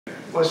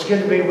Well, it's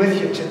good to be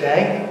with you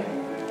today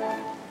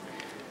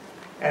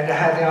and to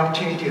have the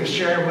opportunity of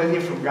sharing with you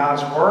from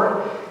God's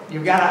Word.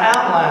 You've got an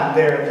outline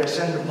there that's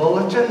in the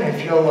bulletin.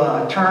 If you'll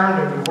turn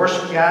to your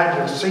worship guide,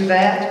 you'll see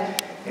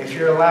that. If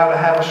you're allowed to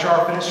have a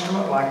sharp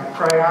instrument like a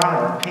crayon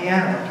or a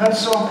pen or a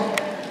pencil,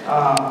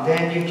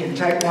 then you can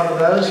take one of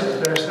those.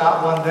 If there's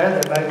not one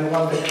there may be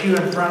one in the pew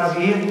in front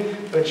of you.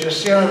 But you'll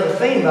see the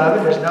theme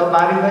of it is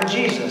nobody but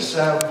Jesus.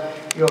 So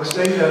you'll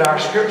see that our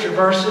scripture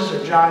verses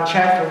are John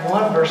chapter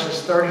 1,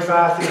 verses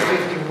 35 through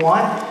 51.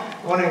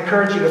 I want to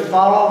encourage you to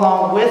follow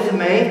along with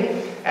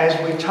me as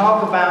we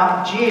talk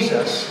about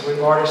Jesus. We've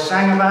already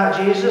sang about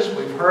Jesus,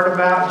 we've heard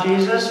about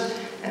Jesus,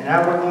 and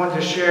now we're going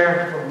to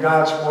share from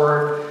God's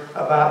Word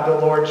about the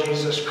Lord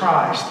Jesus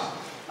Christ.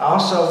 I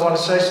also want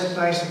to say some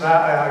things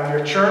about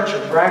your church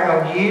and brag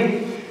on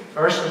you.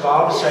 First of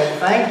all, to say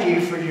thank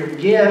you for your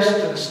gifts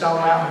to the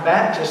Stone Mountain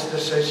Baptist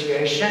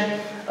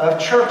Association of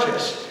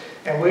Churches.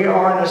 And we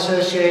are an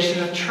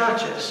association of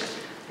churches.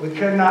 We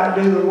could not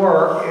do the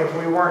work if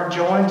we weren't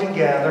joined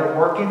together,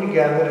 working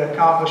together to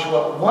accomplish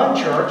what one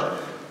church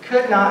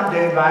could not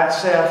do by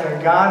itself.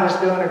 And God is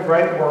doing a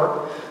great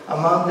work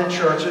among the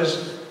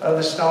churches of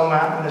the Stone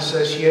Mountain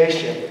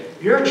Association.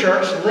 Your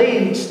church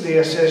leads the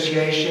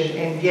association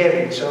in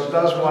giving. So of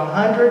those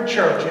 100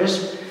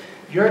 churches,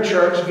 your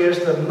church gives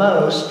the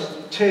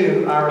most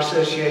to our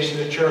association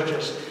of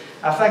churches.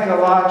 I think a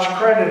large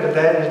credit of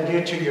that is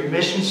due to your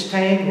missions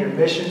team, your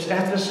missions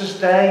emphasis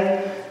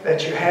day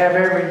that you have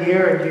every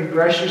year, and you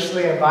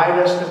graciously invite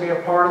us to be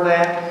a part of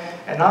that.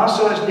 And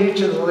also it's due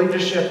to the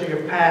leadership of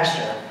your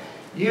pastor.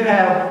 You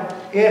have,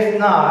 if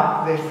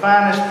not, the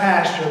finest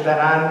pastor that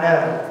I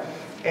know.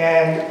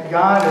 And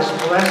God is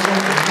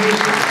blessing and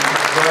using him in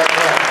a great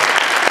way.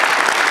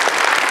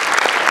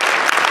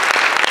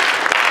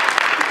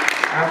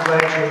 I'm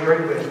glad you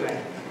agree with me.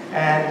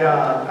 And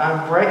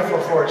I'm grateful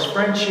for his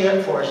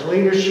friendship, for his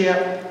leadership,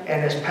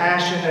 and his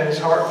passion and his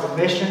heart for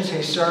missions.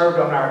 He served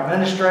on our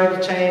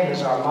administrative team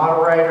as our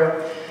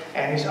moderator.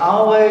 And he's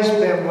always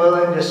been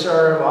willing to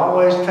serve,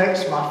 always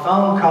takes my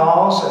phone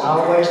calls, and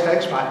always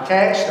takes my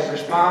text and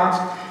response.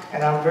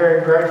 And I'm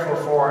very grateful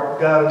for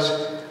Doug's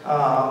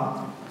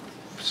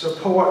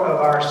support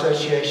of our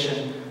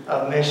Association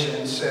of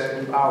Missions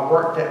and our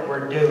work that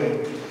we're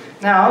doing.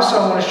 Now, I also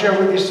want to share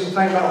with you some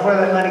things about where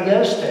that money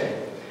goes to.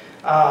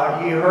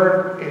 You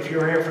heard, if you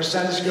were here for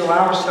Sunday School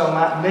Hours, Stone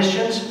Mountain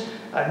Missions,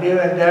 a new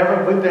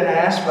endeavor. We've been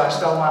asked by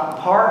Stone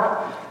Mountain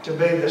Park to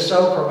be the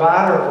sole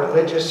provider of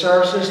religious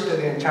services to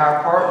the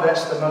entire park.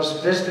 That's the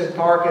most visited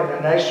park in the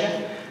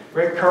nation.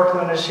 Rick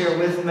Kirkland is here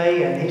with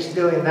me, and he's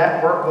doing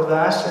that work with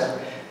us. And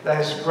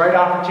there's great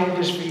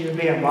opportunities for you to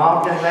be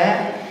involved in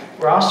that.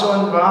 We're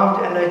also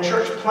involved in a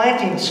church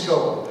planting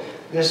school.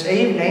 This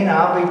evening,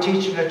 I'll be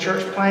teaching a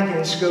church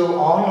planting school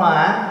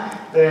online.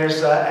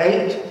 There's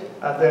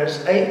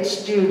 14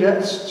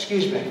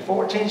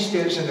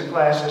 students in the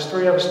class. There's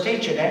 3 of us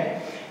teaching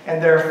it.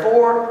 And there are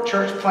 4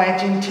 church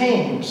planting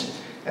teams.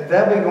 And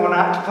they'll be going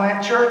out to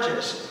plant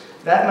churches.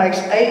 That makes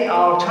 8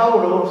 all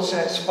total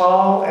since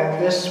fall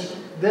and this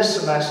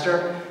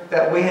semester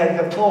that we had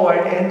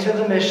deployed into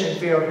the mission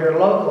field here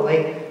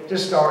locally to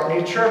start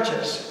new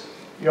churches.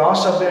 You've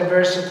also been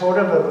very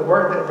supportive of the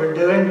work that we're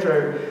doing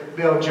through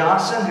Bill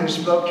Johnson, who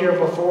spoke here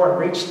before and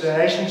reached the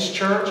Nations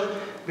Church.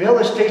 Bill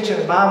is teaching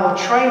the Bible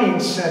Training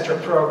Center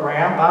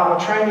program.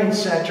 Bible Training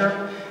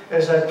Center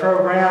is a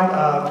program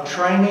of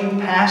training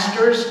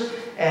pastors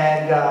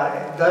and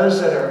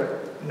those that are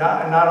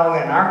not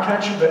only in our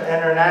country but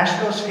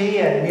internationals. He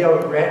and Neil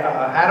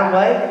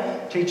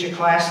Hadaway teach a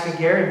class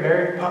together.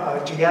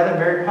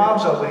 Mary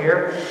Palms over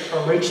here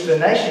from Reach the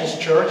Nations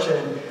Church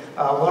and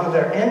one of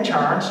their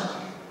interns.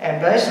 And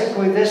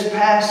basically this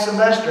past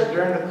semester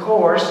during the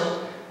course,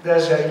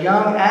 there's a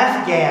young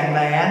Afghan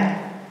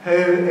man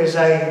who is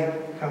a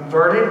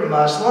converted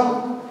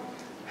Muslim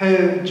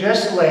who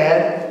just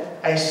led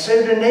a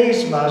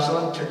Sudanese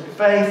Muslim to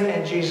faith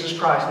in Jesus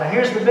Christ. Now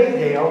here's the big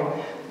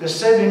deal. The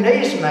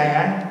Sudanese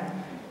man,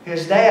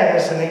 his dad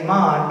is an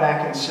imam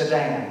back in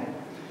Sudan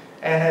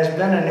and has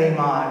been an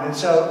imam. And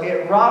so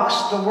it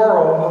rocks the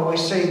world when we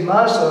see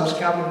Muslims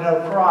come to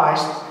know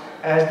Christ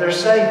as their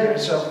Savior.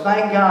 So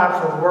thank God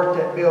for the work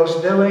that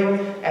Bill's doing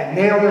and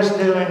Neil is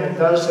doing and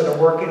those that are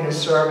working and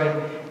serving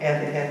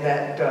in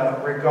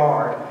that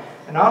regard.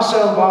 And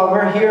also, while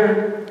we're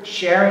here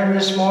sharing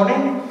this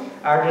morning,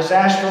 our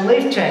disaster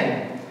relief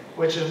team,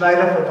 which is made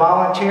up of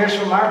volunteers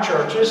from our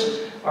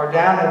churches, are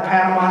down in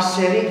Panama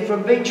City for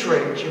beach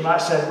reach. You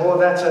might say, boy,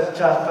 that's a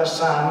tough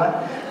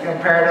assignment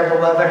compared to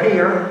the weather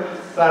here.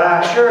 But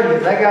I assure you,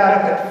 they got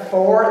up at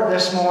 4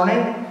 this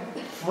morning,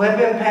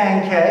 flipping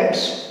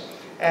pancakes,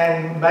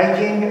 and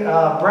making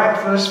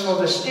breakfast for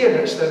the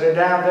students that are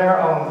down there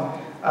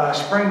on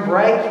spring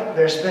break.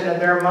 They're spending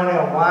their money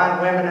on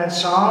wine, women, and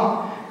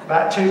song.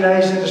 About 2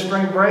 days into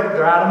spring break,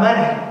 they're out of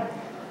money.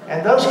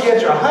 And those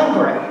kids are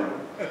hungry.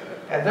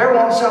 And they're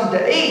wanting something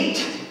to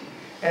eat.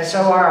 And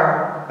so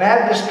our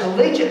Baptist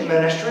Collegiate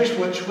Ministries,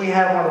 which we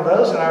have one of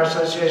those in our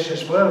association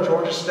as well,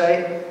 Georgia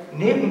State,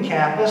 Newton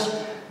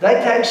campus,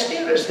 they take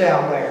students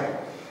down there.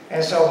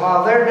 And so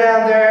while they're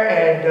down there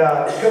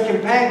and cooking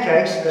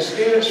pancakes, the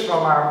students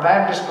from our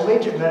Baptist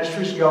Collegiate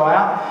Ministries go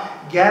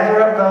out,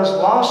 gather up those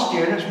lost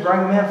students,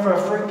 bring them in for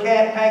a free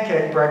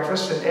pancake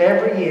breakfast, and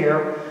every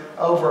year,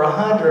 over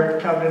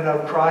 100 come to know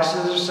Christ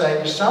as their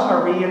Savior. Some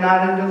are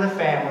reunited to their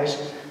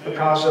families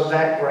because of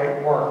that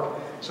great work.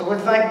 So we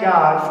thank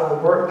God for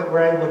the work that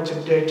we're able to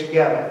do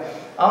together.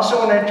 I also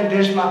want to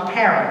introduce my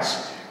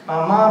parents.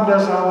 My mom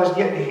doesn't always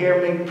get to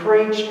hear me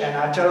preach, and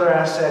I told her,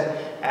 I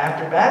said,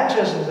 after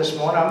baptism this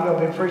morning, I'm going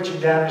to be preaching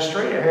down the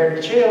street at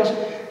Heritage Hills.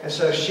 And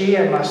so she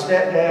and my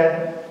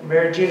stepdad,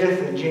 Mary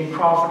Judith and Gene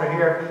Crawford, are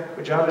here.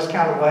 Would y'all just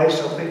kind of wave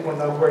so people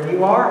know where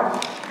you are?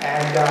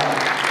 And so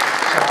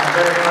I'm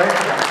very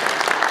grateful.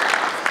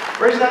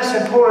 The reason that's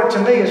important to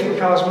me is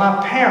because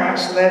my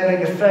parents led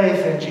me to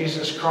faith in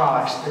Jesus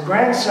Christ. The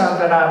grandson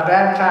that I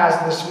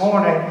baptized this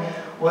morning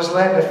was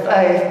led to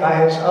faith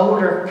by his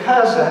older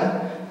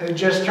cousin, who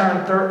just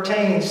turned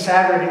 13.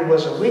 Saturday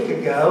was a week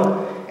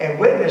ago, and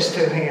witnessed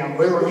to him.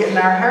 We were getting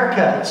our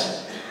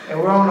haircuts, and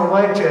we were on the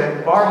way to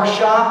a barber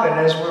shop, and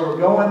as we were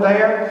going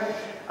there,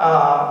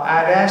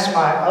 I'd asked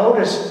my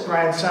oldest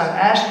grandson,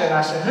 Ashton,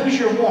 I said, who's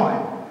your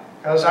one?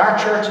 Because our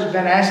church has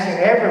been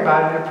asking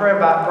everybody to pray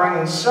about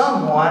bringing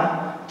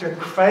someone to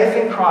faith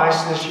in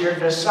Christ this year,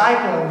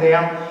 discipling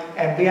them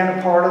and being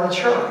a part of the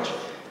church.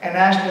 And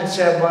Ashton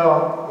said,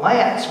 well,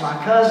 Lance,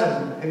 my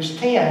cousin, who's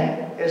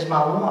 10, is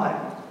my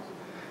one.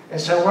 And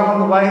so we're on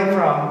the way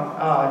from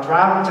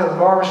driving to the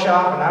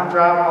barbershop, and I'm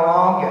driving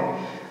along,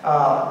 and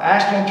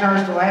Ashton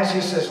turns to Lance, he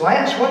says,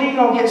 Lance, when are you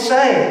going to get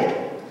saved?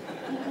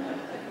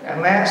 And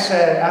Lance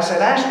said, I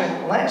said,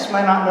 Ashton, Lance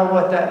may not know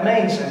what that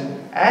means.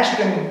 And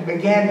Ashton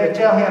began to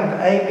tell him the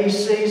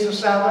ABCs of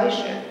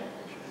salvation.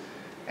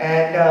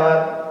 And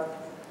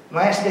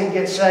Lance didn't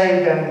get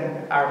saved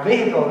in our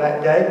vehicle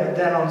that day, but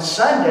then on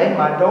Sunday,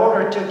 my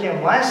daughter took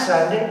him last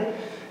Sunday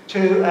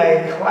to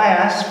a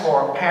class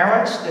for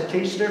parents to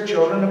teach their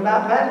children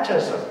about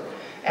baptism.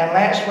 And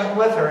Lance went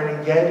with her, and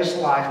he gave his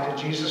life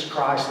to Jesus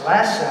Christ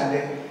last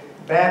Sunday,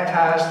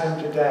 baptized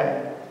him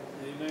today.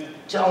 Amen.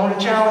 So I want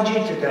to challenge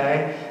you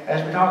today,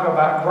 as we talk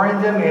about bring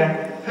them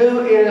in,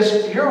 who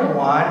is your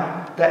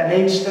one that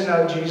needs to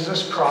know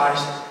Jesus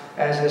Christ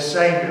as his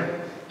Savior?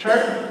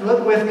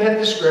 Look with me at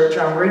the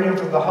scripture. I'm reading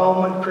from the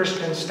Holman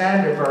Christian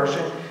Standard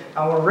Version.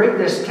 I want to read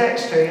this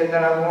text to you, and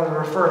then I want to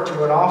refer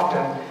to it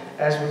often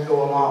as we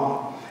go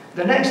along.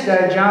 The next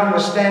day, John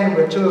was standing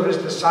with two of his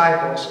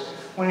disciples.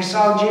 When he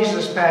saw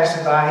Jesus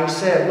passing by, he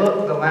said,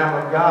 look, the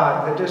Lamb of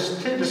God. The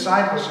two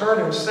disciples heard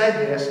him say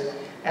this,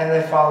 and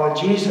they followed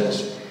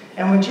Jesus.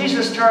 And when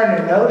Jesus turned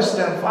and noticed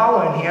them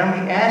following him,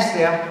 he asked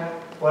them,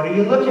 what are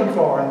you looking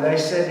for? And they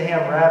said to him,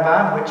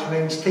 Rabbi, which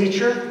means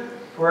teacher,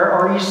 where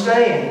are you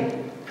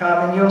staying?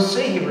 Come and you'll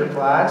see, he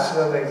replied.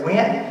 So they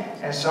went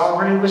and saw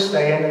where he was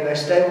staying, and they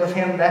stayed with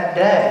him that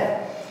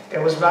day. It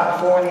was about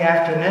 4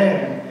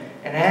 PM.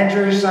 And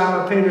Andrew,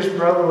 Simon Peter's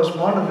brother, was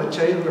one of the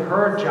two who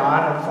heard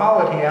John and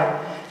followed him.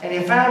 And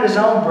he found his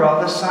own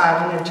brother,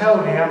 Simon, and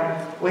told him,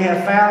 we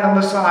have found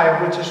the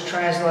Messiah, which is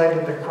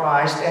translated the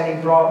Christ. And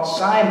he brought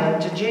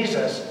Simon to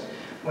Jesus.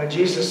 When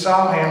Jesus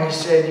saw him, he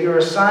said, you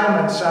are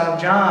Simon, son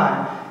of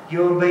John.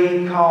 You will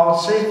be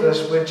called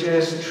Cephas, which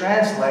is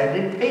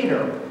translated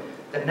Peter.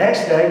 The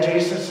next day,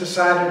 Jesus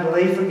decided to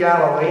leave for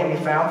Galilee, and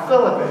he found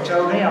Philip and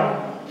told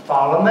him,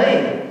 follow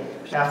me.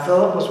 Now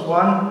Philip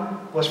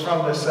was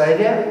from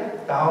Bethsaida,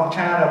 the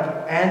hometown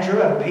of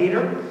Andrew and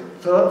Peter.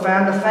 Philip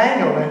found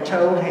Nathanael and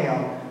told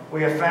him,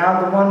 we have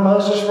found the one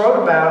Moses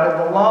wrote about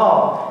in the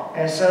law,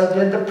 and so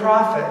did the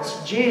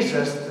prophets,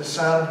 Jesus, the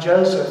son of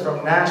Joseph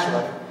from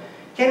Nazareth.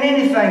 Can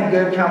anything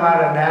good come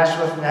out of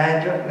Nazareth?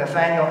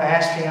 Nathanael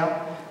asked him.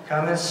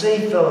 Come and see,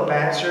 Philip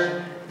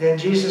answered. Then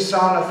Jesus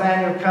saw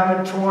Nathanael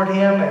coming toward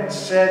him and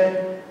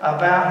said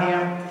about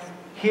him,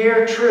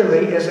 here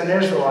truly is an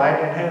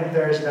Israelite in whom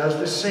there is no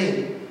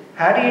deceit.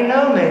 How do you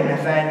know me?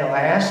 Nathanael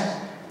asked.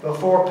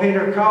 Before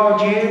Peter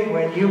called you,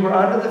 when you were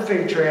under the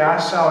fig tree, I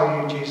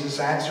saw you, Jesus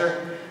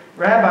answered.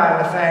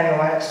 Rabbi,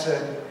 Nathanael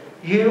answered,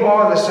 you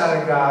are the Son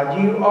of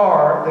God. You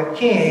are the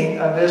King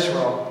of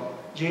Israel.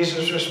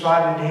 Jesus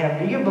responded to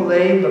him, do you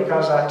believe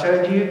because I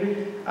told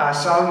you I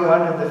saw you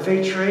under the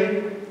fig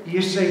tree?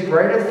 You see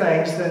greater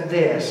things than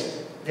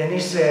this. Then he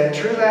said,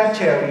 truly I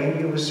tell you,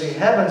 you will see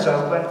heavens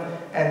open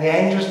and the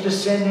angels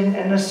descending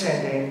and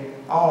ascending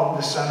on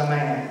the Son of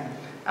Man.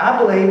 I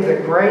believe the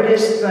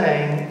greatest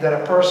thing that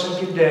a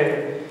person can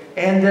do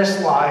in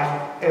this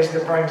life is to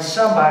bring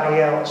somebody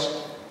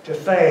else to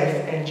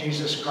faith in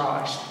Jesus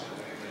Christ.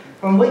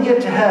 When we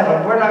get to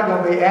heaven, we're not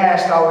going to be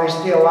asked all these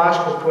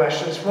theological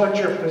questions, what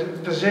your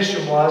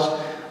position was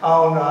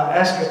on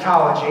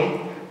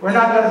eschatology. We're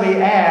not going to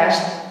be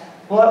asked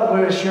what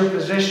was your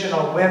position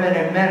on women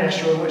in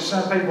ministry, which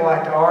some people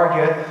like to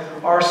argue,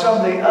 or some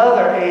of the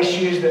other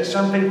issues that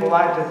some people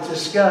like to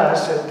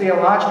discuss, and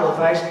theological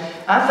things.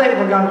 I think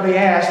we're going to be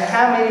asked,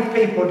 how many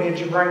people did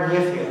you bring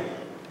with you?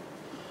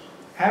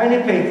 How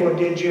many people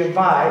did you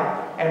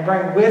invite and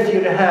bring with you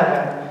to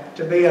heaven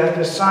to be a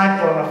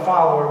disciple and a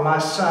follower of my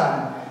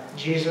Son,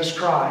 Jesus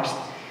Christ?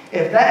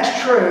 If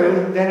that's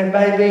true, then it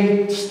may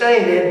be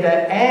stated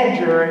that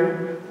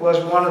Andrew was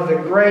one of the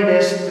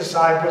greatest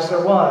disciples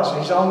there was.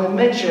 He's only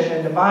mentioned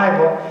in the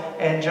Bible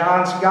and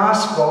John's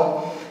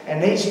Gospel.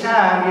 And each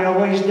time, you know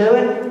what he's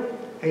doing?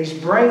 He's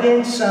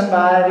bringing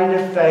somebody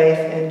to faith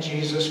in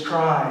Jesus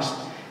Christ.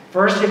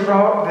 First, he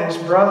brought his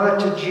brother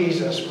to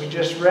Jesus. We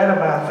just read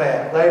about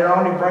that. Later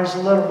on, he brings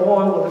a little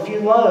boy with a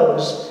few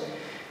loaves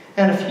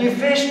and a few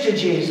fish to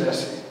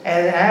Jesus.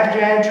 And after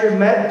Andrew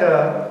met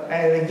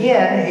and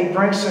again, he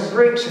brings some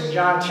Greeks in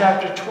John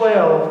chapter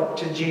 12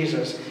 to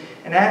Jesus.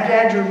 And after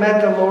Andrew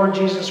met the Lord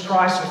Jesus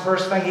Christ, the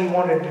first thing he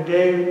wanted to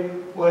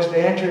do was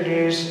to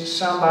introduce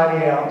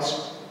somebody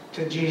else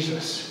to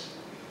Jesus.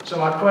 So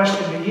my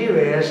question to you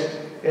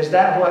is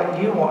that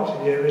what you want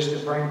to do, is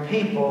to bring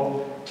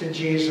people to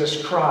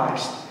Jesus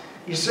Christ?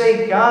 You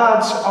see,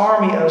 God's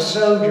army of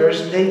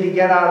soldiers need to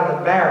get out of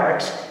the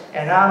barracks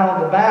and out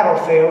on the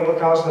battlefield,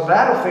 because the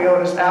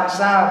battlefield is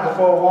outside the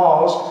four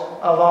walls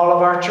of all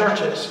of our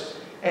churches.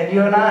 And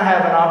you and I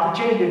have an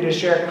opportunity to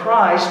share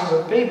Christ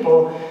with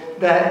people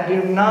that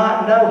do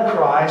not know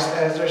Christ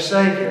as their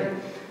Savior.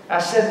 I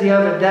said the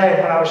other day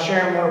when I was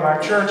sharing one of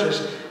our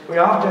churches, we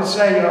often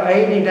say,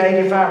 80 to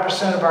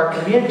 85% of our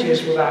community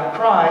is without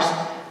Christ.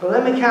 But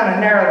let me kind of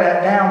narrow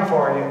that down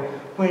for you.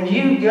 When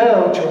you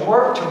go to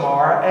work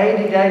tomorrow,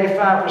 80 to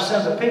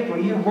 85% of the people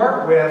you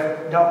work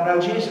with don't know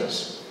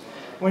Jesus.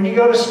 When you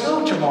go to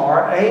school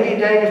tomorrow,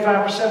 80 to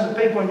 85% of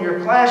the people in your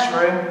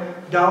classroom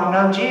don't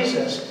know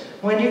Jesus.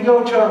 When you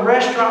go to a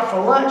restaurant for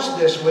lunch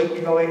this week,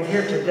 you're going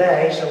here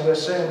today, so we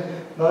assume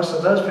most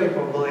of those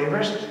people are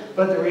believers.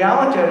 But the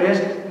reality of it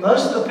is,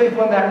 most of the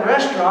people in that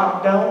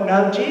restaurant don't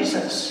know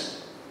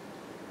Jesus.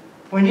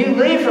 When you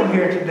leave from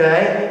here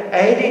today,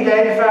 80 to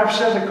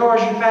 85% of the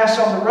cars you pass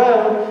on the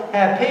road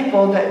have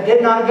people that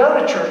did not go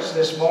to church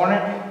this morning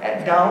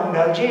and don't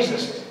know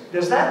Jesus.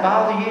 Does that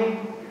bother you?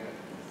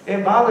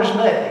 It bothers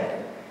me.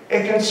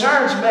 It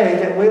concerns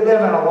me that we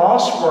live in a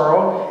lost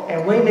world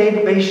and we need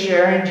to be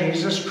sharing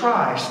Jesus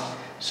Christ.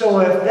 So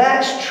if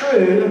that's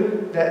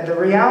true, that the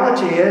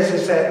reality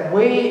is that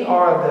we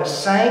are the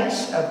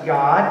saints of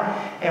God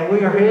and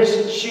we are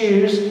His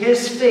shoes,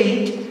 His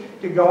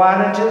feet to go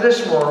out into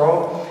this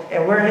world,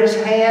 and we're His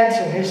hands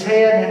and His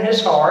head and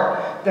His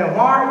heart, then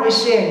why aren't we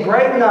seeing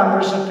great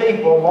numbers of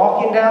people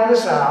walking down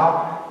this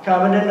aisle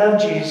coming to know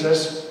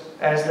Jesus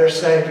as their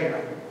Savior?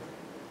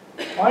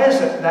 Why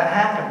isn't that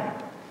happening?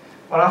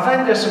 Well, I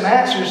think there's some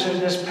answers in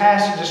this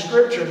passage of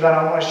Scripture that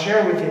I want to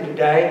share with you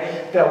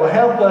today that will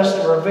help us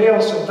to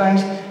reveal some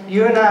things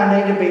you and I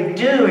need to be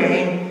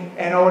doing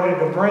in order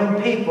to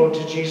bring people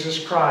to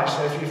Jesus Christ.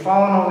 So if you're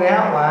following on the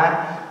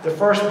outline, the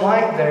first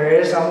blank there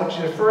is, I want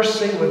you to first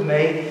see with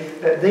me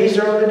that these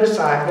early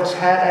disciples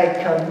had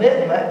a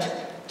commitment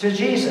to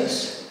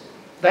Jesus.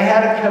 They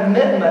had a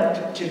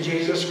commitment to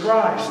Jesus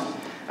Christ.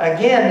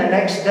 Again, the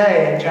next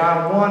day in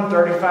John 1,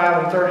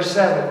 35 and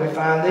 37, we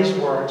find these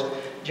words.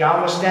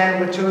 John was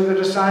standing with two of the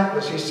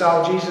disciples. He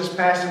saw Jesus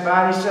passing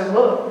by and he said,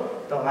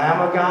 "Look, the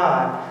Lamb of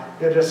God."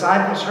 The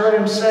disciples heard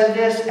him say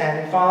this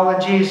and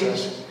followed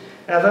Jesus.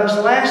 Now those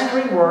last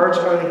three words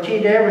are the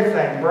key to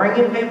everything.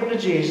 Bringing people to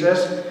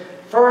Jesus,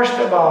 first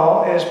of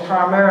all, is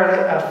primarily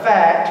a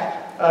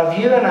fact of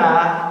you and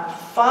I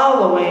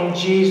following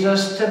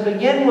Jesus to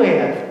begin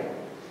with.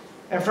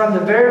 And from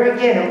the very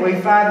beginning, we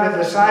find the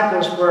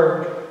disciples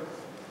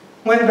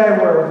when they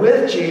were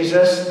with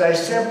Jesus, they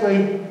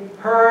simply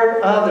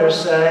heard others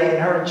say and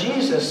heard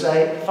Jesus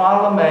say,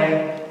 "Follow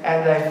me,"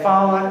 and they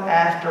followed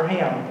after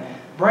Him.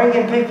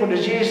 Bringing people to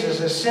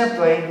Jesus is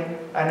simply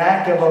an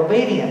act of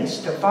obedience.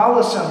 To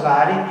follow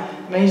somebody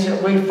means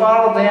that we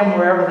follow them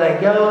wherever they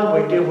go,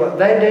 we do what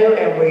they do,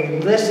 and we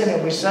listen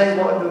and we say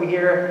what we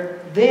hear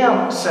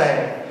them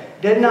say.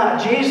 Did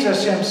not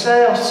Jesus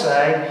Himself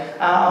say,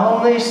 "I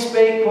only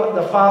speak what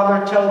the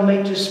Father told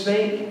me to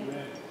speak"?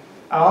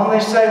 I only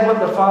say what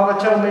the Father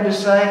told me to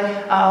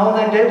say. I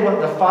only do what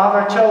the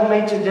Father told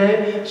me to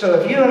do. So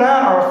if you and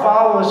I are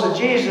followers of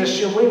Jesus,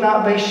 should we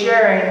not be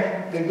sharing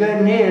the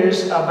good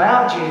news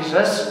about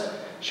Jesus?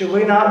 Should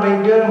we not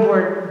be doing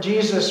what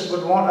Jesus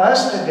would want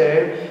us to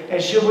do? And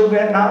should we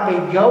not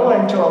be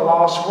going to a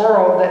lost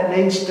world that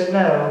needs to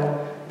know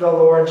the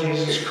Lord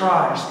Jesus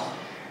Christ?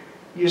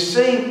 You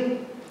see,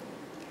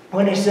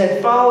 when He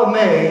said, "Follow me,"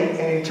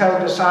 and He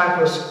told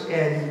disciples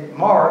in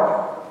Mark,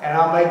 "and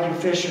I'll make you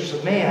fishers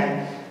of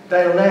men,"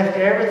 they left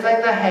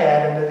everything they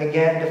had and they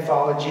began to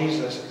follow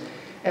Jesus.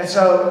 And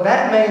so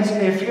that means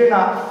if you're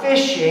not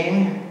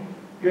fishing,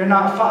 you're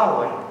not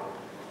following.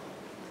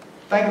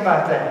 Think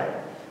about that.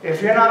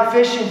 If you're not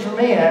fishing for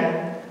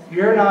men,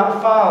 you're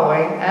not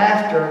following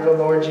after the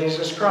Lord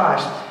Jesus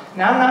Christ.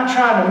 Now, I'm not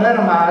trying to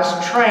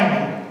minimize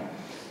training.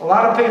 A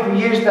lot of people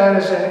use that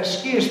as an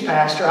excuse,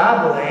 Pastor,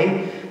 I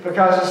believe,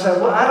 because they say,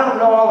 "Well, I don't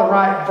know all the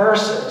right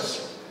verses.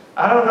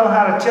 I don't know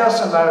how to tell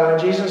somebody about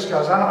Jesus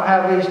because I don't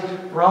have these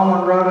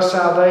Roman road of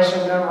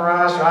salvation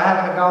memorized, or I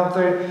haven't gone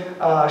through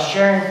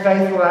sharing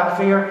faith without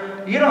fear."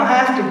 You don't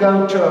have to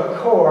go to a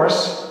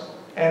course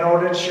in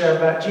order to share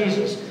about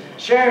Jesus.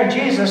 Sharing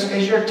Jesus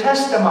is your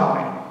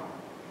testimony.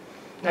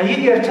 Now, you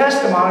give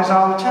testimonies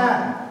all the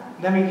time.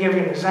 Let me give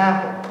you an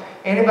example.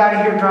 Anybody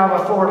here drive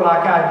a Ford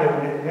like I do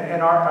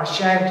and aren't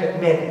ashamed to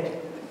admit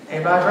it?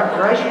 Anybody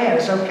raise your hand.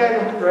 It's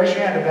okay to raise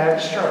your hand at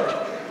Baptist Church.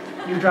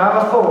 You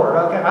drive a Ford,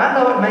 okay? I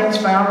know it means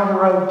found on the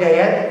road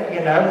dead,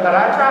 you know, but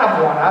I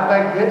drive one.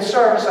 I take good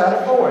service out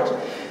of Fords.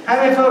 How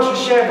many folks are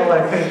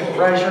Chevrolet people?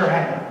 Raise your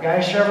hand. Got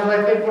any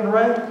Chevrolet people in the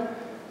room?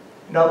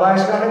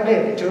 Nobody's going to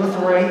admit it. 2 or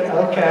 3,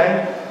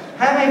 okay.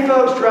 How many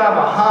folks drive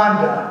a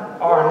Honda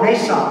or a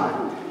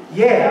Nissan?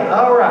 Yeah,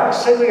 all right.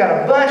 See, we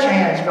got a bunch of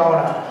hands going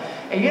on.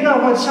 And you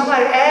know, when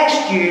somebody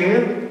asks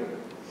you,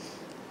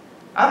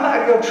 I'm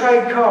about to go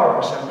trade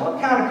cars, and what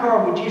kind of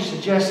car would you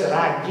suggest that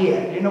I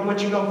get? You know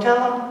what you're going to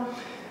tell them?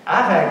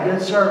 I've had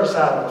good service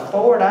out of a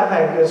Ford. I've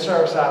had good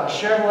service out of a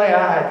Chevrolet.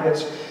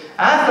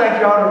 I think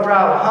you ought to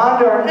drive a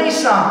Honda or a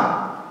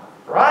Nissan,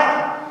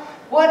 right?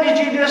 What did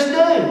you just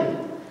do?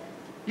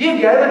 You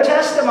gave a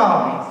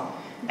testimony.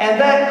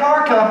 And that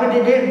car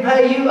company didn't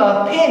pay you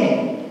a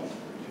penny.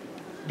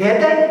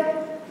 Did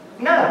they?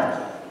 No.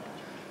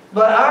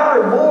 But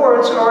our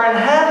rewards are in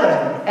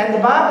heaven. And the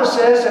Bible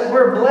says that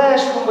we're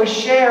blessed when we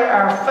share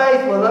our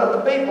faith with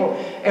other people.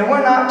 And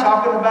we're not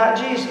talking about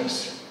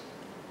Jesus.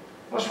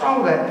 What's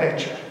wrong with that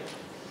picture?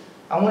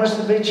 I want us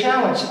to be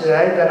challenged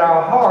today that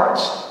our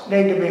hearts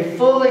need to be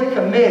fully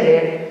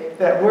committed,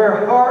 that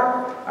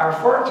our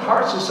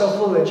hearts are so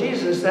full of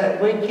Jesus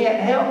that we can't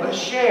help but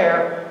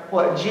share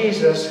what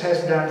Jesus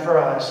has done for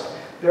us.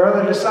 The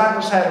early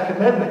disciples had a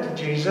commitment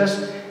to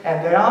Jesus,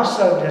 and they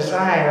also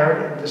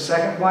desired, the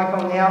second blank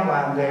on the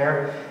outline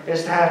there,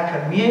 is to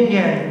have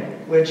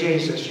communion with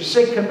Jesus. You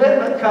see,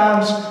 commitment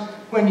comes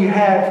when you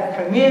have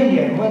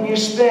communion, when you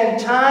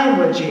spend time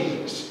with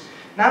Jesus.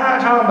 Now, I'm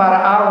not talking about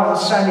an hour on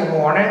Sunday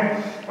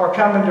morning or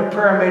coming to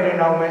prayer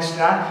meeting on Wednesday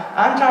night.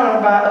 I'm talking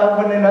about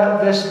opening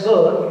up this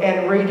book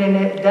and reading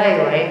it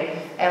daily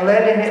and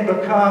letting it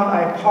become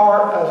a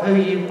part of who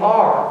you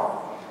are.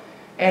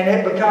 And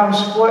it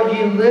becomes what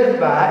you live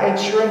by.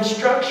 It's your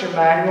instruction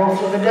manual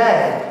for the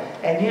day.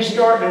 And you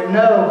start to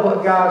know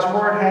what God's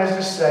Word has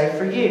to say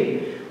for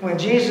you. When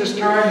Jesus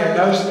turned and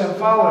noticed them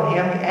following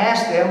Him, He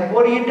asked them,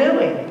 "What are you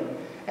doing?"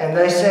 And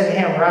they said to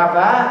Him,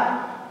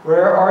 "Rabbi,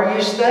 where are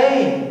you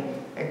staying?"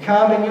 "And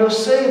come and you'll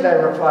see," they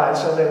replied.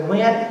 So they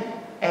went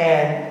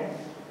and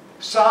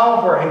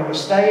saw where He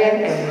was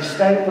staying, and He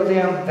stayed with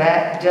them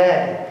that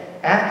day.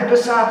 After the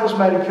disciples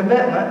made a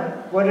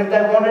commitment, what did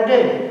they want to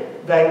do?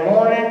 They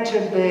wanted to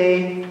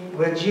be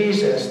with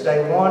Jesus.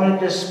 They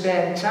wanted to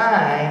spend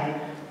time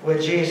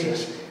with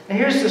Jesus. And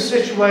here's the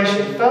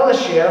situation.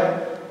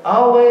 Fellowship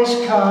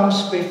always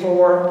comes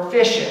before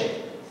fishing.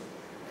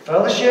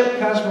 Fellowship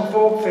comes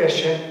before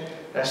fishing.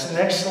 That's the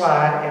next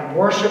slide. And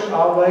worship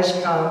always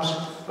comes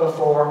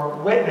before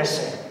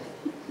witnessing.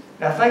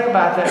 Now think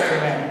about that for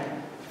a minute.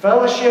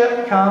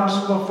 Fellowship comes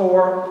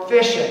before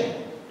fishing.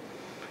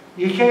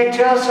 You can't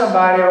tell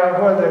somebody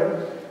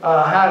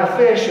how to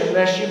fish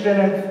unless you've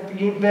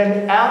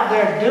been out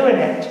there doing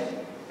it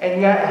and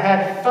you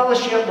had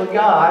fellowship with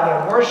God,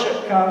 and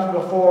worship comes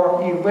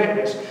before you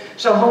witness.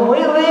 So when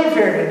we leave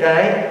here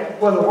today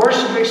with a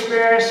worship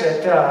experience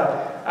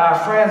that our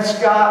friend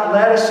Scott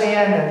led us in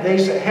and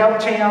these that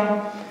helped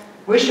him,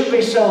 we should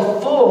be so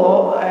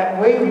full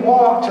that we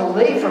want to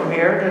leave from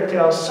here to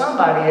tell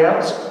somebody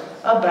else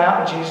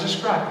about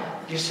Jesus Christ.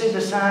 Do you see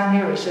the sign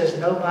here? It says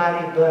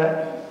nobody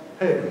but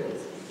who?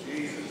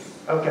 Jesus.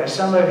 Okay,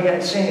 some of you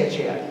haven't seen it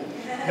yet.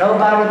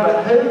 Nobody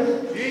but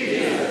who?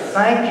 Jesus.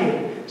 Thank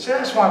you. See,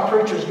 that's why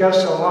preachers go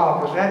so long,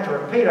 because we have to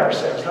repeat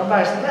ourselves.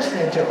 Nobody's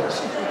listening to us.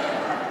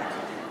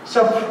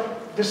 So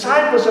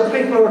disciples are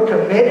people who are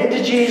committed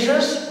to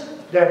Jesus.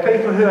 They're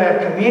people who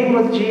have communion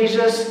with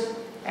Jesus.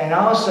 And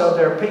also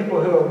they're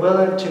people who are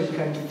willing to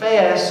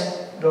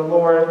confess the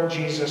Lord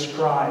Jesus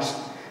Christ.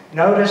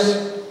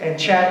 Notice in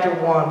chapter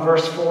 1,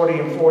 verse 40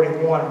 and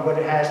 41, what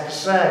it has to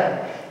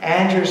say.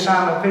 Andrew,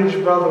 Simon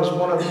Peter's brother, was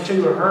one of the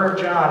two who heard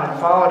John and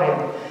followed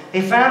him. He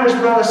found his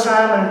brother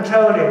Simon and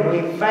told him,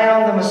 "We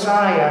found the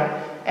Messiah."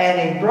 And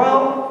he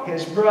brought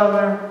his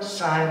brother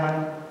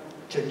Simon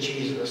to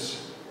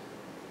Jesus.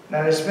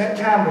 Now they spent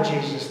time with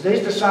Jesus.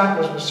 These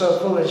disciples were so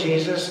full of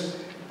Jesus,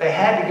 they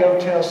had to go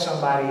tell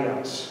somebody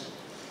else.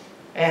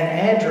 And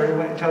Andrew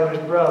went and told his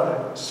brother,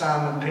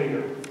 Simon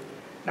Peter.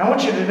 Now I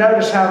want you to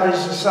notice how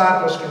these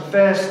disciples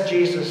confessed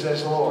Jesus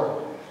as Lord.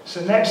 It's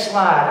the next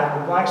slide,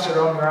 and the blanks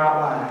are on your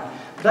outline.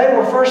 They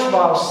were, first of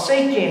all,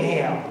 seeking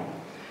Him.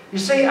 You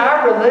see,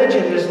 our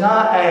religion is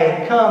not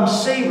a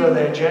come-see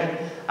religion.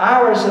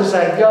 Ours is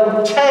a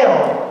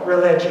go-tell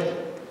religion.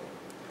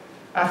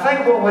 I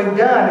think what we've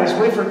done is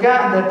we've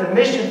forgotten that the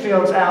mission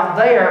field's out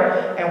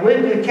there, and we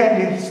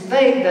begin to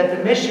think that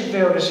the mission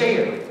field is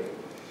here.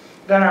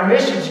 That our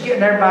mission is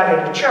getting everybody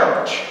to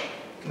church.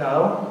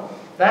 No,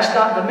 that's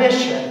not the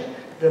mission.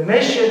 The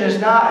mission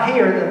is not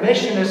here. The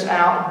mission is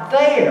out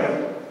there.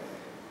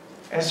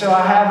 And so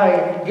I have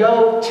a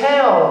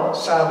go-tell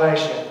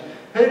salvation.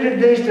 Who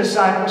did these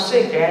disciples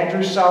seek?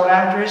 Andrew sought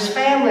after his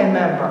family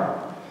member.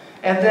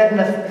 And then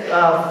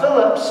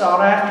Philip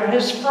sought after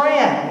his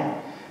friend.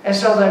 And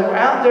so they were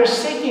out there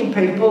seeking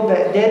people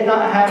that did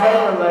not have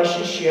a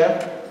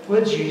relationship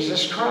with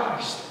Jesus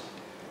Christ.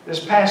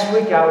 This past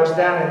week I was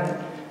down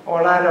in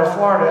Orlando,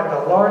 Florida, at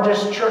the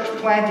largest church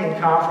planting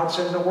conference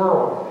in the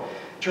world.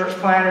 Church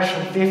planters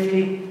from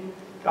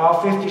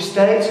all 50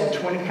 states and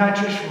 20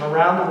 countries from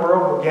around the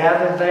world were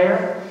gathered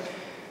there.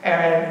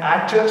 And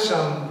I took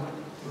some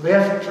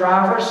Lyft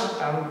drivers.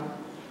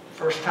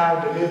 First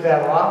time to do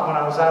that a lot when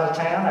I was out of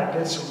town. I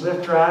did some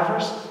Lyft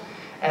drivers.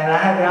 And I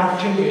had the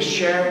opportunity to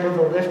share with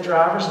the Lyft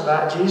drivers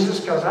about Jesus,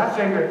 because I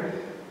figured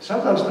some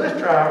of those Lyft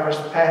drivers,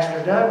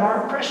 Pastor Doug,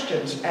 aren't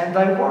Christians, and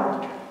they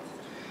weren't.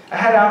 I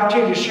had the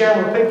opportunity to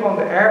share with people on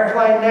the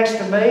airplane next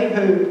to me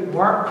who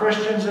weren't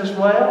Christians as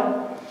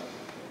well,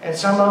 and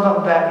some of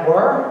them that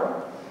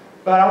were.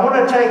 But I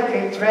want to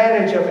take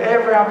advantage of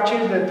every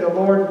opportunity that the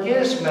Lord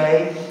gives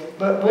me,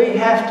 but we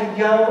have to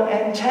go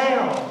and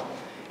tell.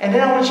 And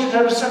then I want you to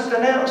notice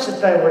something else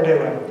that they were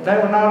doing. They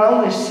were not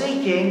only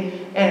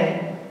seeking,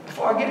 and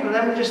before I get to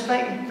that, let me just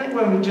think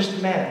with me just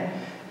a minute.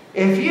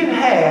 If you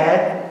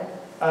had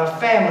a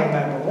family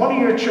member, one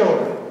of your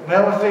children,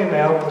 male or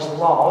female, was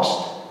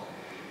lost,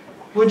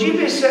 would you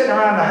be sitting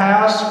around the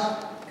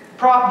house,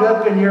 propped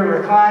up in your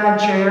reclining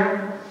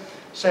chair,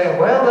 saying,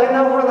 well, they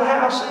know where the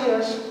house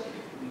is?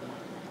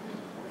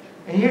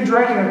 And you're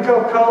drinking a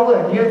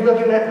Coca-Cola and you're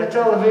looking at the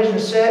television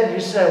set and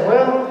you say,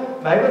 well,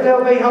 maybe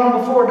they'll be home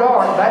before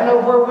dark. They know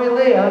where we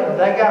live.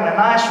 They got a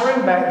nice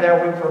room back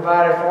there we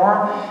provided for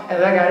them.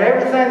 And they got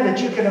everything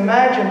that you can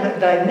imagine that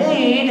they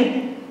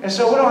need. And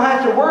so we don't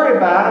have to worry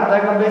about them.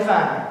 They're going to be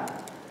fine.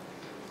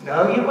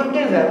 No, you wouldn't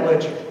do that,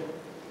 would you?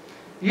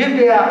 You'd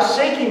be out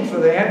seeking for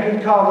them.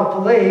 You'd call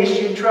the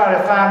police. You'd try to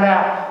find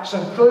out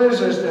some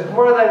clues as to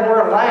where they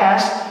were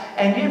last.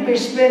 And you'd be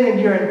spending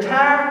your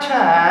entire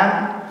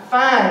time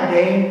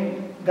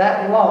finding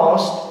that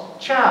lost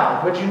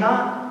child, would you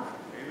not?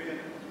 Amen.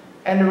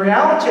 And the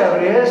reality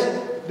of it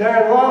is,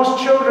 there are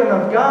lost children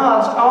of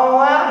God's all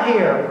out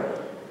here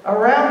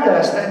around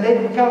us that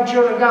need to become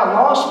children of God.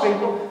 Lost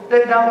people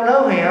that don't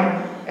know Him,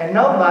 and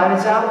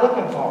nobody's out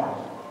looking for Him.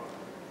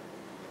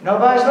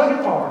 Nobody's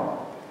looking for Him.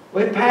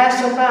 We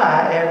pass them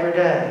by every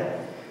day.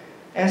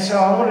 And so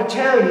I want to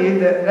tell you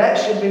that that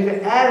should be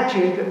the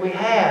attitude that we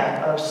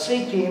have of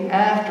seeking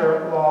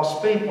after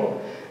lost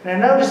people. Now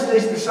notice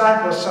these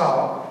disciples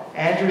saw.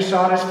 Andrew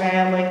sought his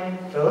family.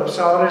 Philip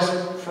sought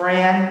his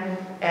friend.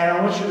 And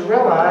I want you to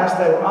realize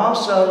they were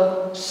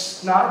also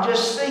not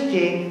just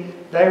seeking,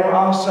 they were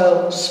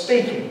also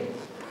speaking.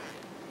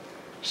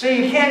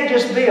 See, you can't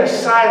just be a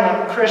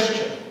silent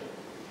Christian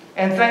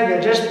and think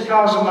that just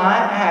because of my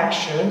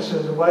actions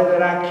and the way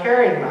that I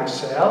carried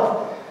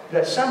myself,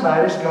 that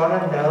somebody's going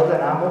to know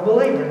that I'm a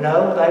believer.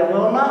 No, they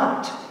will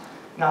not.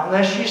 Not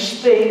unless you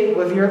speak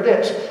with your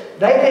lips.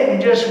 They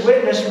didn't just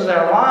witness with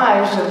their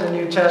lives in the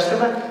New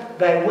Testament.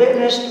 They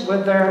witnessed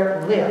with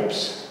their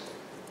lips.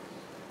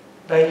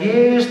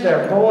 They used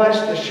their voice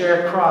to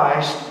share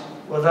Christ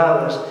with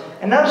others.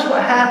 And notice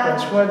what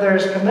happens where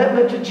there's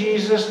commitment to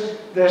Jesus,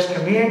 there's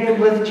communion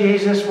with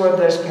Jesus, where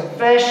there's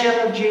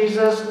confession of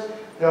Jesus,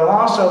 there'll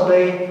also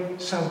be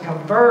some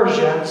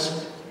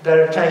conversions that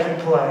are taking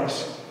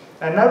place.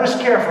 Now notice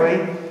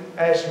carefully,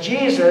 it's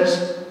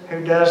Jesus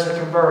who does the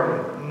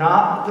converting,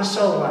 not the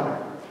soul winner.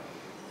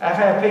 I've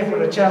had people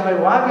to tell me,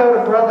 well, I go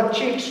to Brother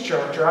Cheek's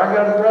church, or I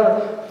go to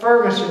Brother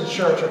Ferguson's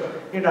church,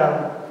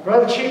 or,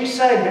 Brother Cheek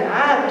saved me. I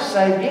haven't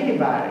saved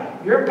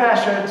anybody. Your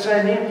pastor hasn't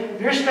saved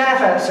anybody. Your staff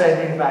hasn't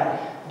saved anybody.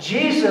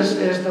 Jesus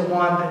is the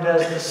one that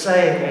does the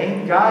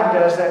saving. God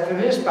does that through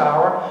His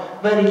power.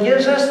 But He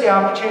gives us the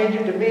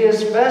opportunity to be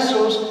His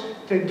vessels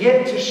to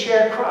get to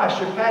share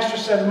Christ. Your pastor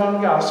said a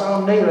moment ago, I saw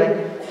him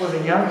kneeling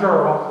with a young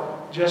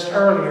girl just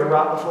earlier,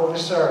 right before the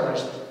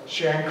service,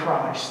 sharing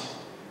Christ.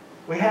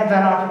 We have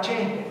that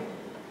opportunity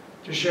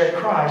to share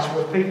Christ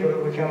with people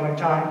that we come in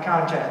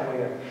contact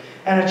with.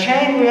 And a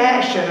chain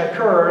reaction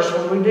occurs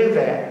when we do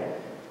that.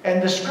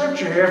 In the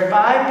scripture here,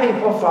 5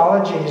 people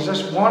followed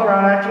Jesus, one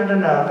right after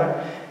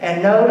another,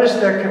 and notice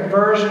their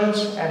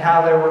conversions and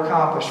how they were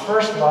accomplished.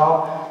 First of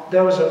all,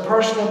 there was a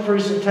personal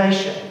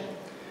presentation.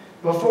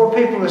 Before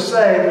people are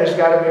saved, there's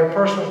got to be a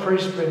personal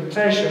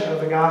presentation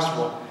of the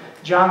gospel.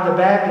 John the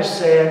Baptist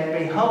said,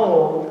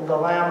 "Behold, the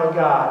Lamb of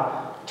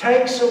God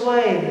takes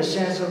away the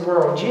sins of the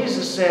world."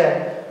 Jesus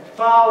said,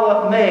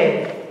 "Follow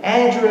me."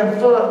 Andrew and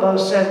Philip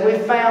both said, "We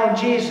found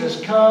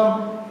Jesus.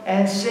 Come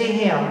and see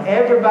Him."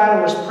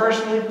 Everybody was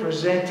personally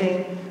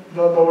presenting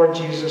the Lord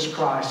Jesus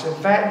Christ. In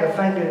fact, the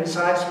thing that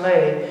excites me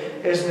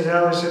is to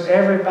notice that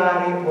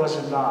everybody was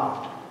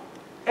involved.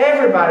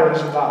 Everybody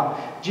was involved.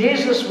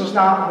 Jesus was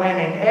not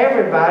winning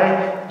everybody.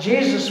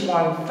 Jesus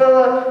won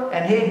Philip,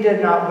 and he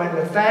did not win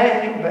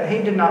Nathaniel, but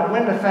he did not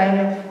win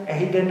Nathaniel, and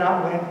he did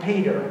not win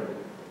Peter.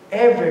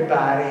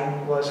 Everybody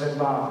was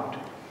involved.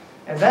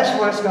 And that's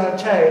what it's going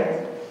to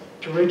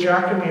take to reach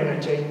our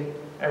community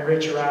and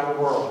reach around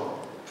the world.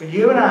 For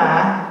you and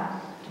I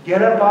to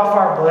get up off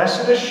our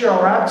blessed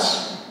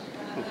assurance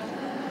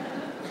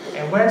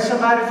and win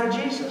somebody for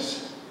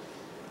Jesus.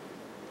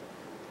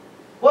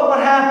 What would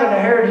happen to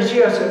Heritage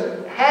Hills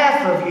if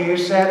half of you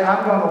said,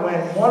 I'm going to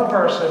win one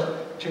person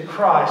to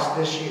Christ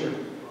this year.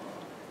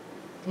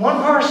 One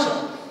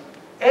person.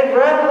 It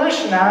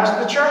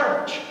revolutionized the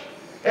church.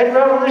 It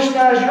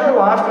revolutionized your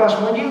life, because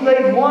when you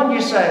lead one,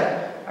 you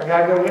say, I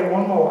got to go get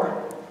one more.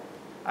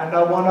 I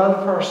know one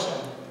other person.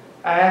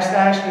 I asked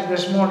Ashley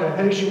this morning,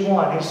 who's your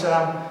one? He said,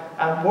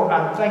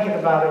 I'm thinking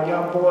about a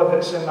young boy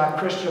that's in my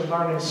Christian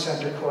Learning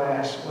Center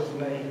class with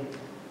me.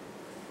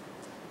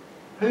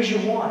 Who's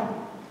your one?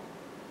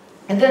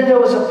 And then there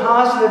was a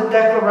positive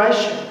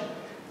declaration.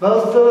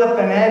 Both Philip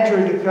and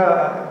Andrew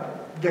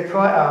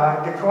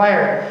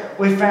declared,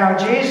 we found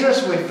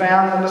Jesus, we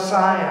found the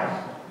Messiah.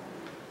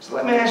 So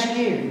let me ask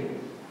you,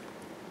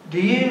 do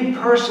you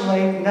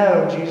personally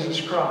know Jesus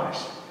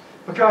Christ?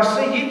 Because,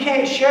 see, you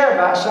can't share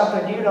about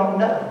something you don't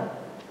know.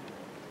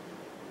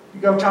 You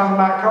go talking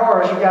about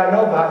cars, you got to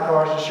know about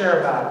cars to share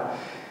about it.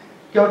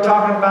 You go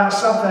talking about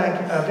something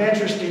of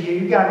interest to you,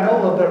 you got to know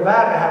a little bit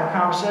about it and have a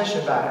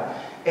conversation about it.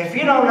 If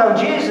you don't know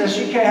Jesus,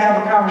 you can't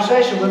have a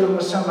conversation with him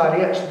with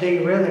somebody else. Do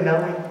you really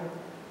know him?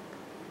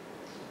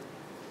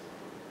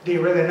 Do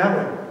you really know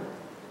him?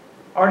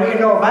 Or do you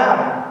know about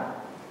him?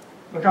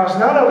 Because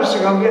none of us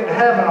are going to get to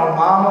heaven on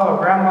mama or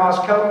grandma's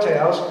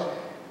coattails.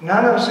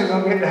 None of us are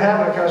going to get to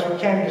heaven because we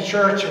came to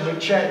church and we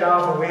checked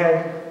off and we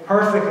had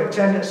perfect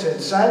attendance in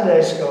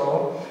Sunday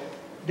school.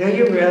 Do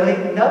you really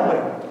know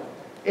him?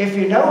 If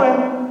you know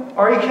him,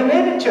 are you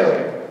committed to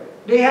him?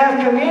 Do you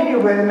have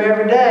communion with him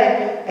every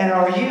day? And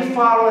are you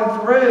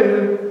following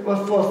through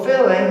with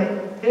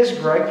fulfilling his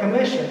great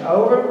commission?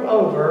 Over and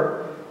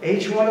over,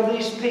 each one of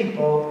these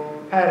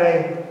people had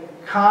a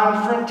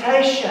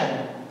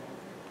confrontation.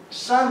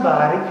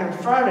 Somebody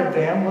confronted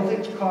them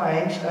with the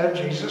claims of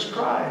Jesus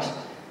Christ.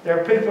 There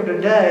are people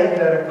today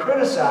that are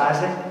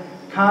criticizing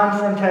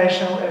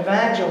confrontational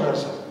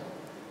evangelism.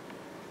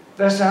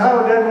 They say,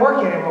 oh, it doesn't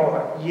work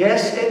anymore.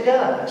 Yes, it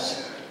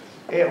does.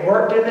 It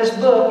worked in this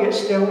book. It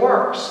still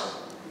works.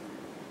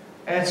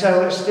 And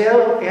so it's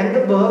still in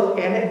the book,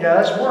 and it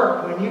does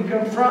work. When you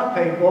confront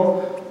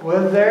people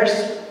with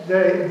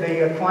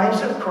the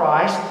claims of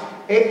Christ,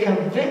 it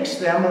convicts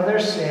them of their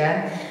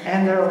sin,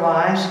 and their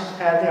lives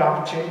have the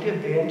opportunity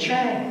of being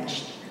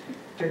changed.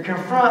 To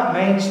confront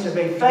means to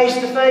be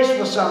face-to-face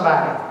with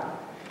somebody.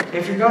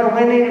 If you're going to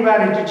win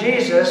anybody to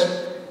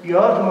Jesus, you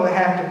ultimately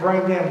have to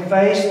bring them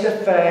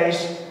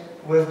face-to-face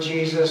with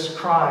Jesus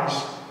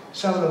Christ.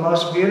 Some of the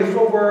most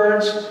beautiful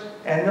words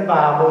in the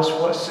Bible is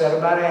what's said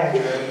about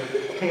Andrew.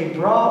 He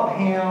brought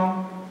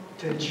him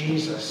to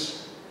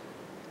Jesus.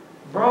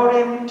 Brought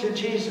him to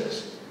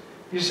Jesus.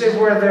 You see,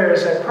 where there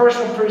is a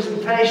personal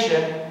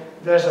presentation,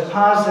 there's a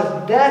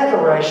positive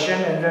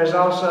declaration, and there's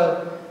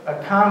also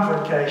a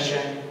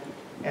confrontation.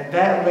 And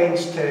that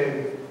leads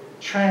to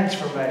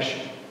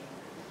transformation.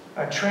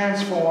 A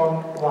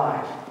transformed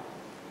life.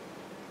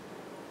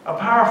 A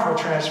powerful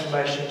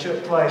transformation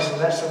took place, and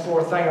that's the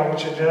fourth thing I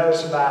want you to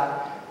notice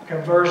about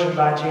conversion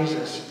by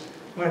Jesus.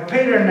 When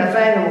Peter and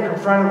Nathanael were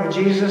confronted with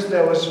Jesus,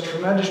 there was a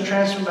tremendous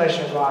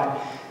transformation of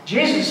life.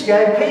 Jesus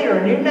gave Peter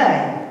a new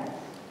name.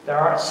 Thou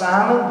art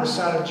Simon, the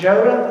son of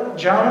Jonah.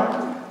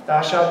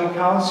 Thou shalt be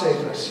called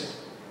Cephas.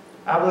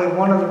 I believe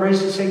one of the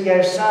reasons he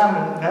gave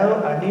Simon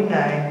a new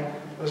name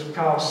was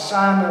because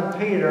Simon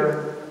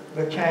Peter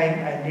became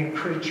a new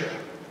creature.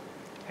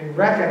 He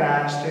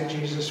recognized who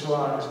Jesus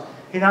was.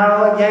 He not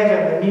only gave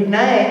him a new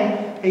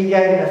name, he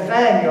gave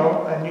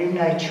Nathanael a new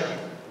nature.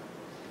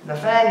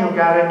 Nathanael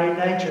got a new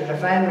nature.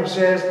 Nathanael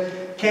says,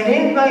 can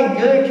anything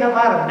good come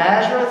out of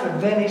Nazareth?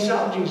 And then he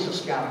saw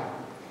Jesus coming.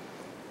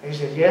 He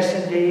said, yes,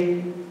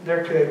 indeed,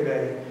 there could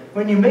be.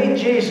 When you meet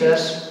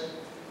Jesus,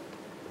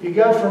 you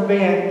go from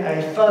being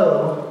a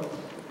foe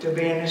to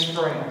being his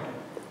friend.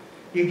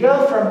 You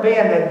go from being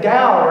a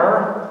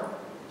doubter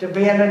to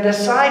being a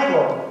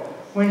disciple.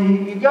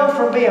 When you go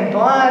from being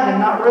blind and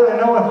not really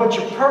knowing what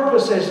your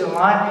purpose is in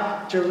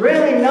life to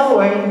really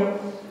knowing,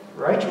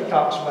 Rachel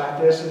talks about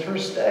this in her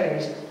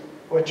studies,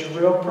 what your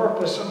real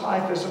purpose in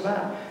life is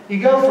about. You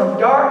go from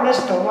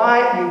darkness to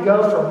light. You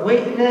go from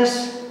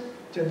weakness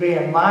to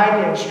being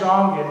mighty and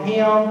strong in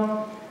him.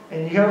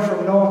 And you go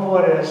from knowing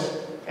what is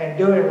and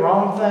doing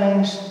wrong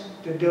things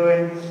to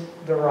doing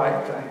the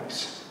right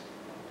things.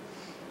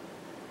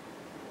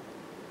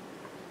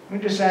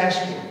 Let me just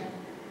ask you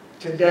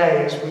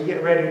today as we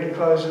get ready to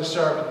close this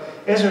service,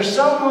 is there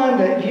someone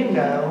that you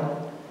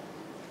know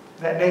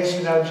that needs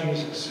to know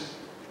Jesus?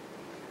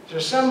 Is there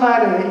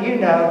somebody that you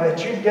know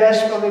that you're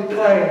desperately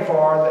praying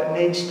for that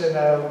needs to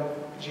know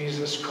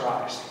Jesus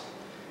Christ?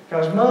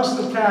 Because most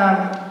of the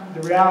time,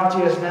 the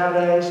reality is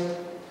nowadays,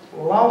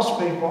 lost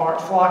people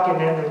aren't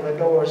flocking into the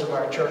doors of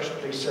our church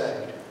to be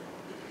saved.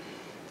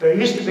 There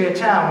used to be a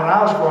time when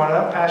I was growing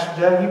up, Pastor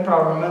Doug, you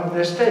probably remember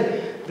this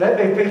too,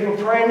 there'd be people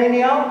praying in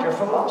the altar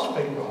for lost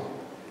people.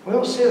 We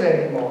don't see that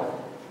anymore.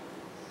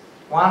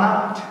 Why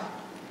not?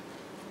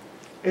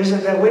 Is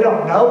it that we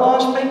don't know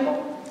lost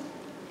people?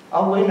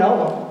 Oh, we know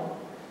them.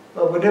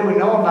 But do we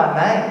know them by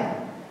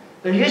name?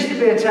 There used to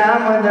be a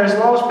time when there's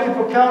lost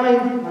people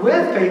coming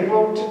with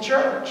people to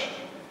church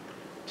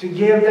to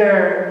give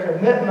their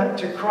commitment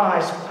to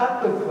Christ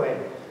publicly.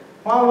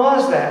 Why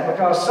was that?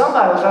 Because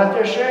somebody was out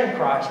there sharing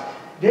Christ.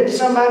 Did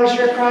somebody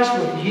share Christ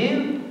with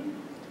you?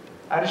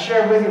 I just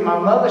shared with you. My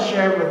mother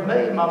shared with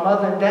me, my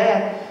mother and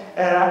dad,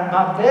 at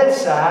my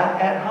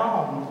bedside at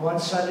home one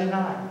Sunday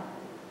night.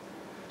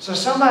 So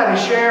somebody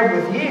shared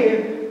with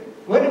you.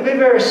 Wouldn't it be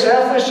very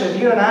selfish of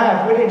you and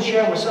I if we didn't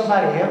share with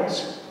somebody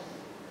else?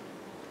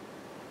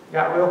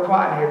 Got real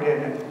quiet here,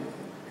 didn't it?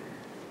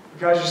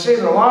 Because you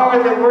see, the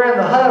longer that we're in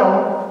the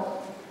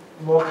huddle,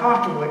 the more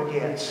comfortable it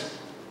gets.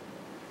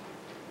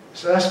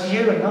 So that's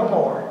you and no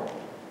more.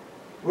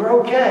 We're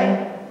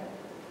okay.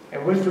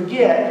 And we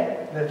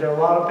forget that there are a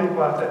lot of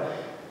people out there.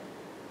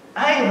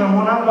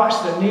 When I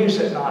watch the news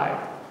at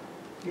night,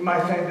 you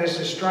might think this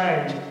is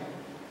strange,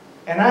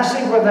 and I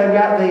see where they've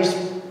got these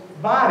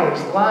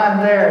bodies lying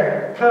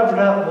there covered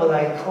up with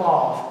a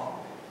cloth.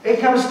 It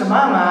comes to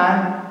my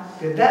mind,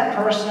 did that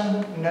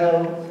person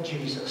know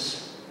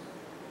Jesus?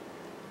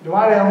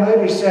 Dwight L.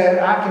 Moody said,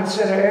 I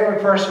consider every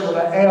person with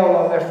an L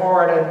on their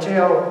forehead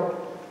until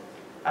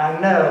I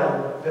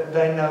know that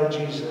they know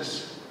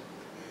Jesus.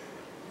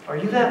 Are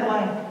you that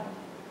way?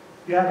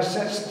 You have a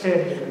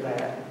sensitivity to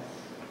that.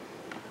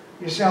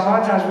 You see, a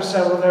lot of times we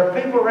say, well, there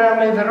are people around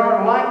me that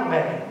aren't like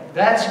me.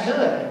 That's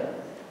good.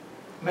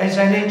 It means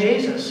they need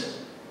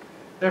Jesus.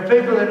 There are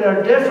people that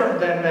are different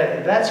than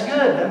me. That's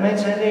good. That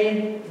means they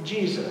need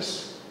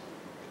Jesus.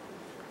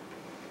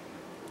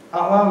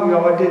 Not long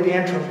ago, I did the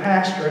interim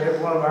pastorate at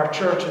one of our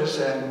churches,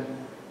 and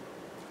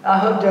I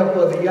hooked up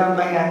with a young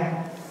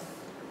man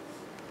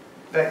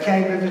that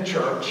came to the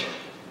church.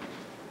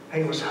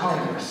 He was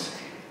homeless.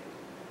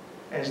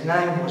 His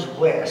name was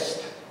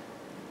West.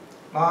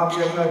 Mom,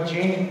 you remember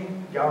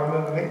Gene? Y'all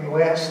remember meeting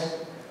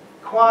West?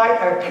 Quite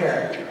a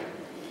character.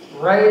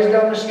 Raised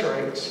on the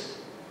streets.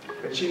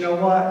 But you know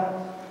what?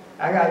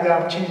 I got the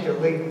opportunity to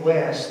lead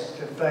West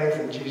to faith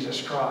in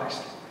Jesus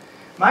Christ.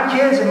 My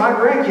kids and my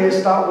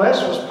grandkids thought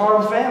West was part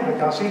of the family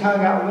because he hung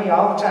out with me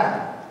all the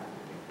time.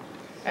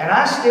 And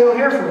I still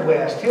hear from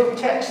West. He'll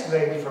text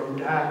me from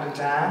time to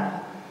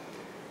time.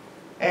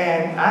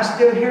 And I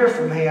still hear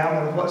from him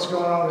and what's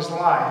going on in his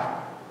life.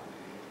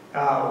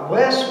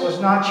 Wes was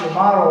not your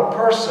model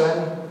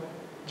person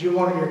you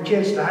wanted your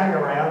kids to hang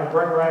around and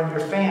bring around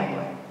your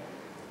family.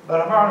 But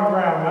I'm already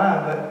around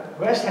mine. But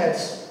Wes had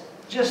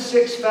just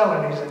 6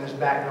 felonies in his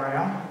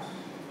background.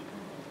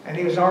 And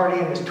he was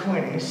already in his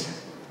 20s.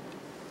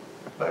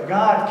 But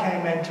God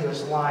came into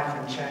his life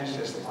and changed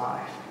his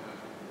life.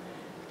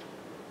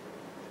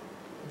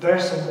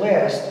 There's some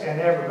West in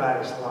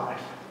everybody's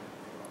life.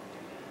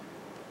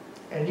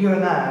 And you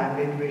and I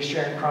need to be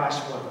sharing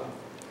Christ with them.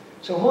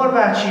 So what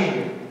about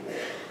you?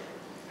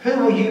 Who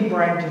will you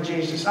bring to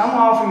Jesus? I'm going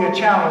to offer you a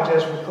challenge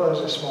as we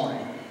close this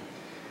morning.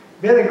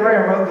 Billy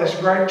Graham wrote this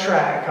great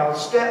tract called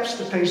Steps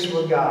to Peace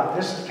with God.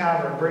 This is kind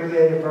of an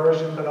abbreviated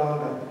version, but on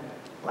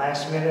the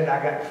last minute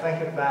I got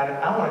thinking about it.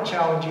 I want to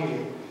challenge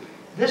you.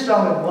 This is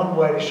only one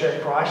way to share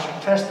Christ. Your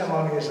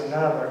testimony is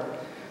another.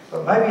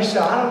 But maybe you say,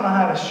 I don't know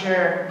how to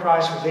share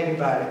Christ with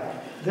anybody.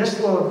 This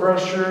little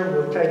brochure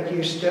will take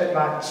you step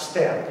by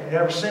step. You've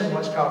never seen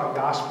what's called a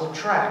gospel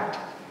tract.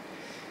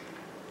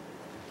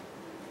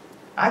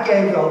 I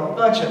gave a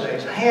bunch of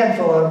these, a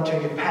handful of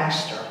them to your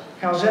pastor.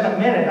 Because in a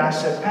minute I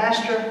said,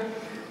 Pastor,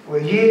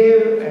 will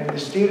you and the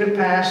student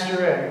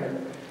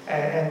pastor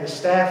and the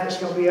staff that's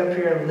going to be up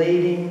here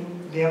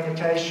leading the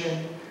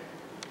invitation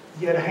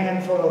get a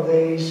handful of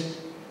these,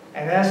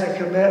 and as a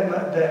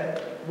commitment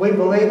that we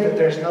believe that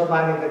there's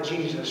nobody but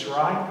Jesus,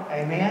 right?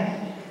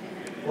 Amen?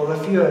 Well,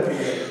 a few of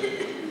you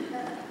do.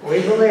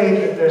 We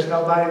believe that there's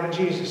nobody but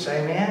Jesus.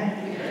 Amen?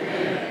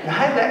 Now,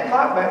 hey, that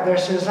clock back there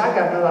says I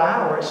got another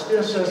hour. It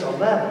still says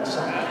 11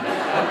 something.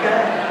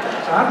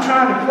 Okay? So I'm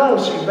trying to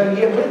close, so you better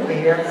get with me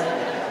here.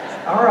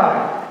 All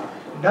right.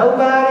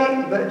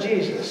 Nobody but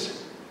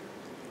Jesus.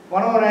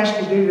 What I want to ask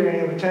you to do during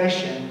the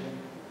invitation,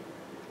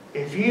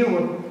 if you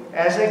would,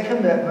 as a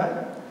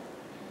commitment,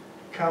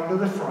 come to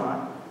the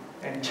front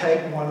and take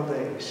one of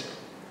these.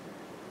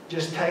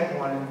 Just take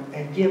one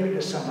and give it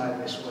to somebody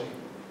this week.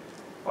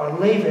 Or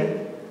leave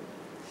it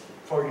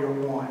for your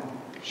one.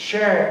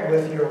 Share it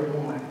with your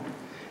one.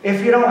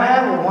 If you don't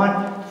have a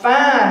one,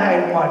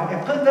 find a one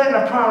and put that in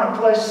a prominent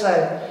place and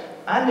say,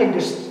 I need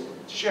to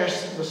share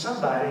with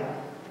somebody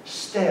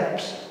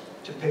steps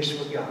to peace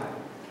with God.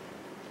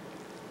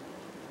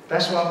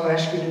 That's what I'm going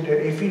to ask you to do.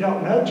 If you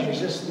don't know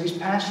Jesus, these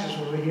pastors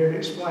will be here to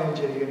explain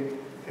to you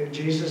who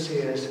Jesus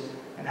is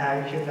and how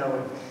you can know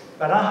him.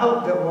 But I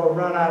hope that we'll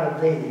run out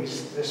of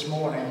these this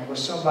morning with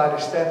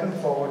somebody stepping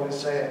forward and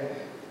saying,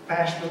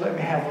 Pastor, let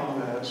me have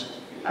one of those.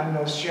 I'm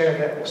going to share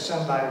that with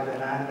somebody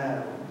that I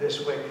know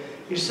this week.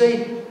 You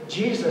see,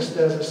 Jesus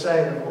does the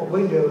same. What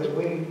we do is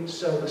we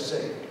sow the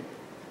seed.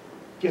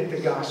 Get the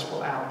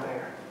gospel out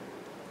there.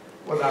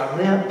 With our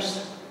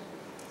lips,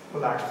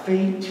 with our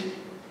feet,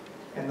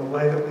 and the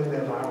way that we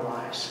live our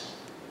lives.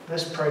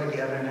 Let's pray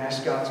together and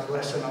ask God's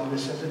blessing on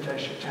this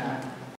invitation time.